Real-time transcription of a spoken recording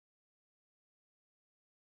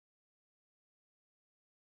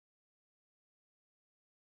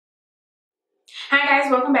Hi guys,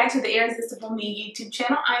 welcome back to the Irresistible Me YouTube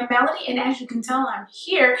channel. I'm Melody, and as you can tell, I'm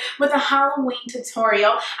here with a Halloween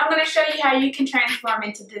tutorial. I'm going to show you how you can transform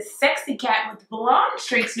into this sexy cat with blonde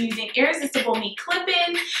streaks using Irresistible Me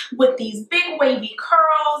clip-in with these big wavy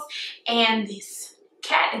curls and this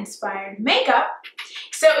cat-inspired makeup.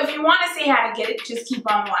 So if you want to see how to get it, just keep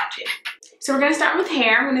on watching. So we're going to start with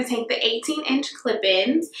hair. I'm going to take the 18-inch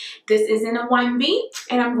clip-ins. This is in a 1B,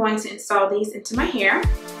 and I'm going to install these into my hair.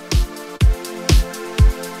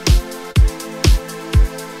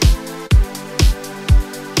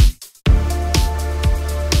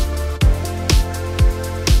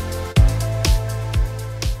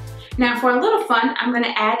 Now for a little fun, I'm going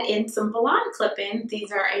to add in some blonde clip-ins.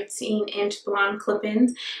 These are 18-inch blonde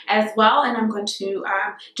clip-ins as well, and I'm going to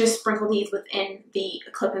just sprinkle these within the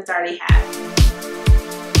clip-ins I already have.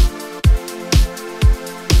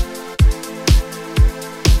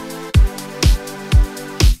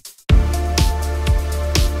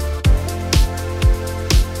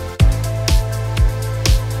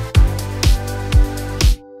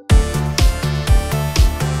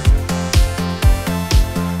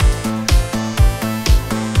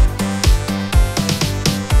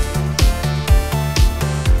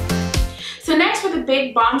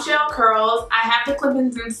 Big bombshell curls. I have the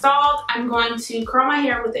clip-ins installed. I'm going to curl my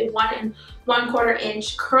hair with a 1 1/4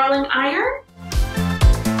 inch curling iron.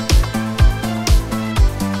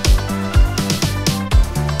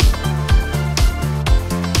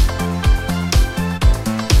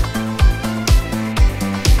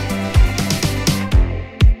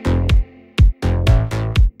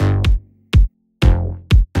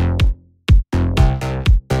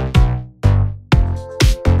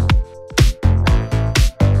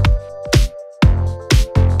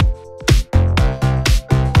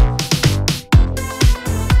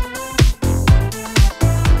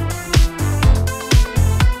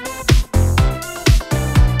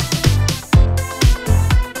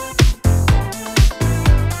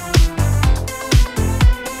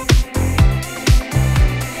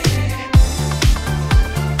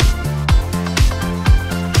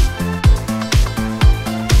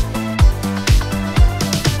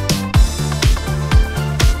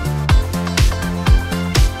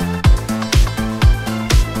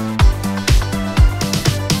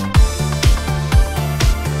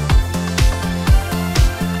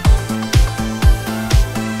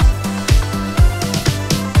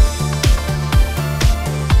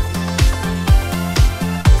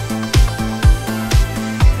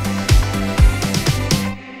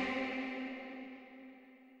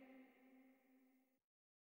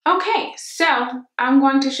 Okay, so I'm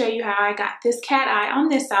going to show you how I got this cat eye on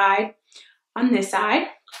this side.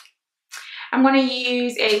 I'm going to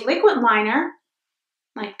use a liquid liner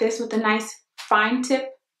like this with a nice fine tip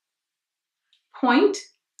point.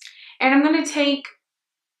 And I'm going to take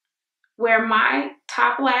where my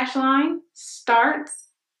top lash line starts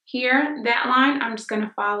here, that line, I'm just going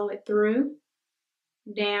to follow it through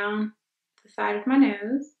down the side of my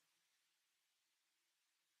nose.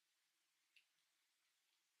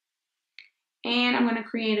 And I'm going to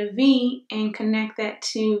create a V and connect that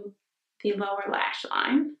to the lower lash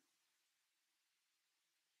line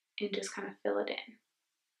and just kind of fill it in.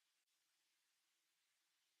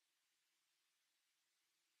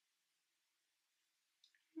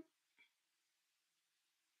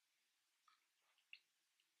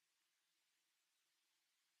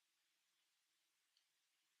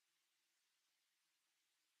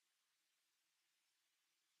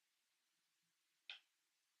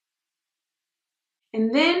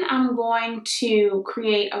 And then I'm going to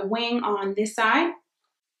create a wing on this side.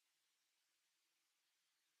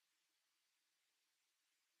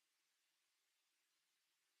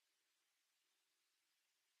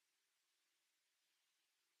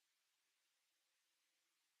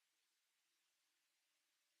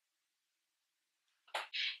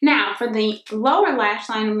 Now for the lower lash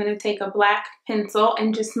line, I'm going to take a black pencil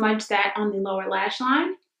and just smudge that on the lower lash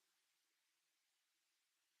line.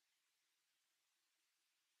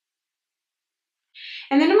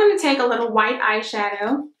 And then I'm going to take a little white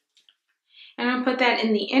eyeshadow and I'll put that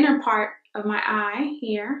in the inner part of my eye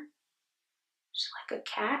here, just like a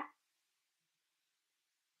cat.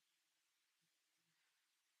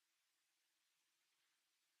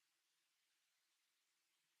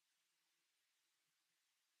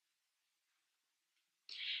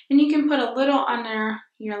 And you can put a little under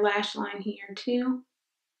your lash line here too.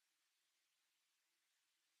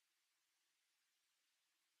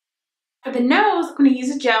 For the nose, I'm going to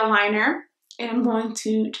use a gel liner, and I'm going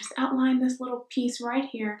to just outline this little piece right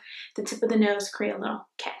here, the tip of the nose, to create a little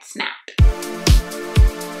cat snout.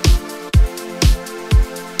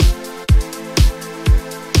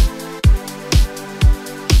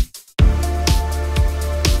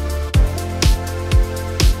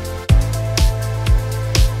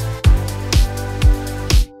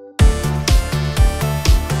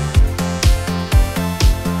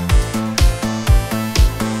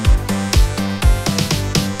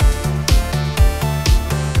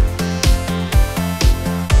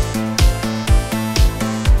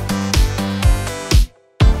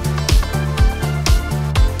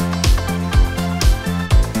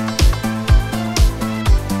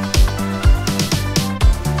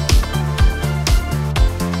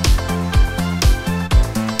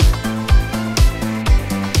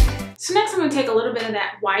 to take a little bit of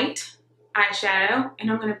that white eyeshadow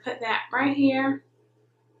and I'm going to put that right here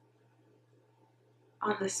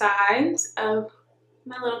on the sides of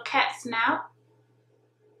my little cat snout.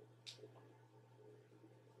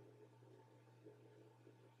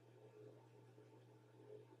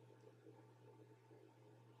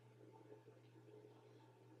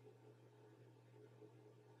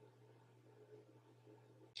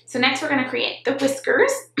 So next we're going to create the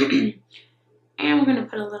whiskers. And we're going to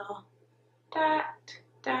put a little dot,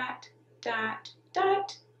 dot, dot,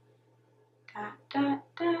 dot, dot, dot,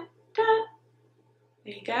 dot, dot.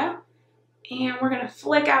 There you go. And we're going to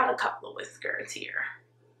flick out a couple of whiskers here.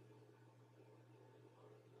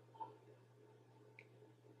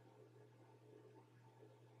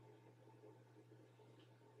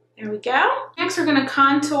 There we go. Next we're going to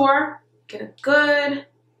contour, get a good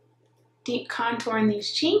deep contour in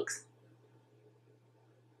these cheeks.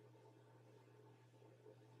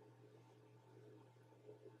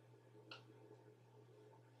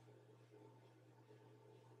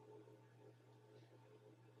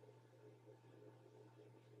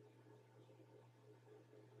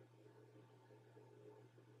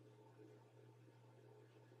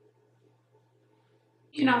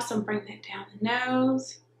 You can also bring that down the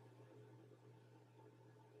nose.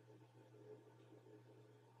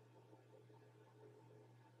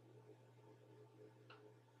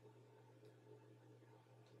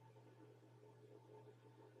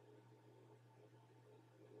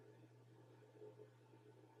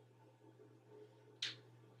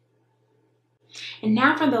 And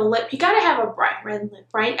now for the lip, you gotta have a bright red lip,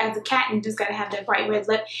 right? As a cat, you just gotta have that bright red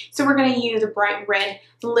lip. So we're gonna use a bright red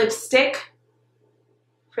lipstick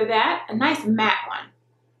for that, a nice matte one.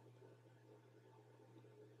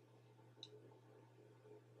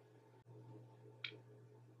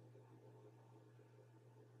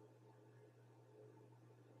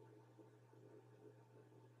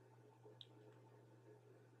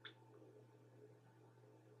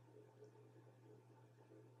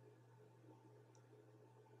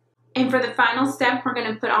 And for the final step, we're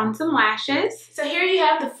going to put on some lashes. So here you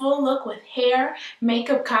have the full look with hair,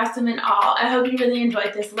 makeup, costume, and all. I hope you really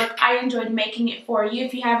enjoyed this look. I enjoyed making it for you.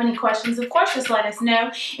 If you have any questions, of course, just let us know.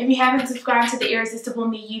 If you haven't subscribed to the Irresistible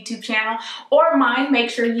Me YouTube channel or mine, make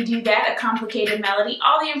sure you do that, A Complicated Melody.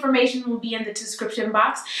 All the information will be in the description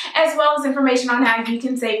box, as well as information on how you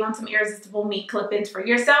can save on some Irresistible Me clip-ins for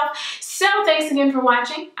yourself. So thanks again for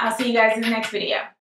watching. I'll see you guys in the next video.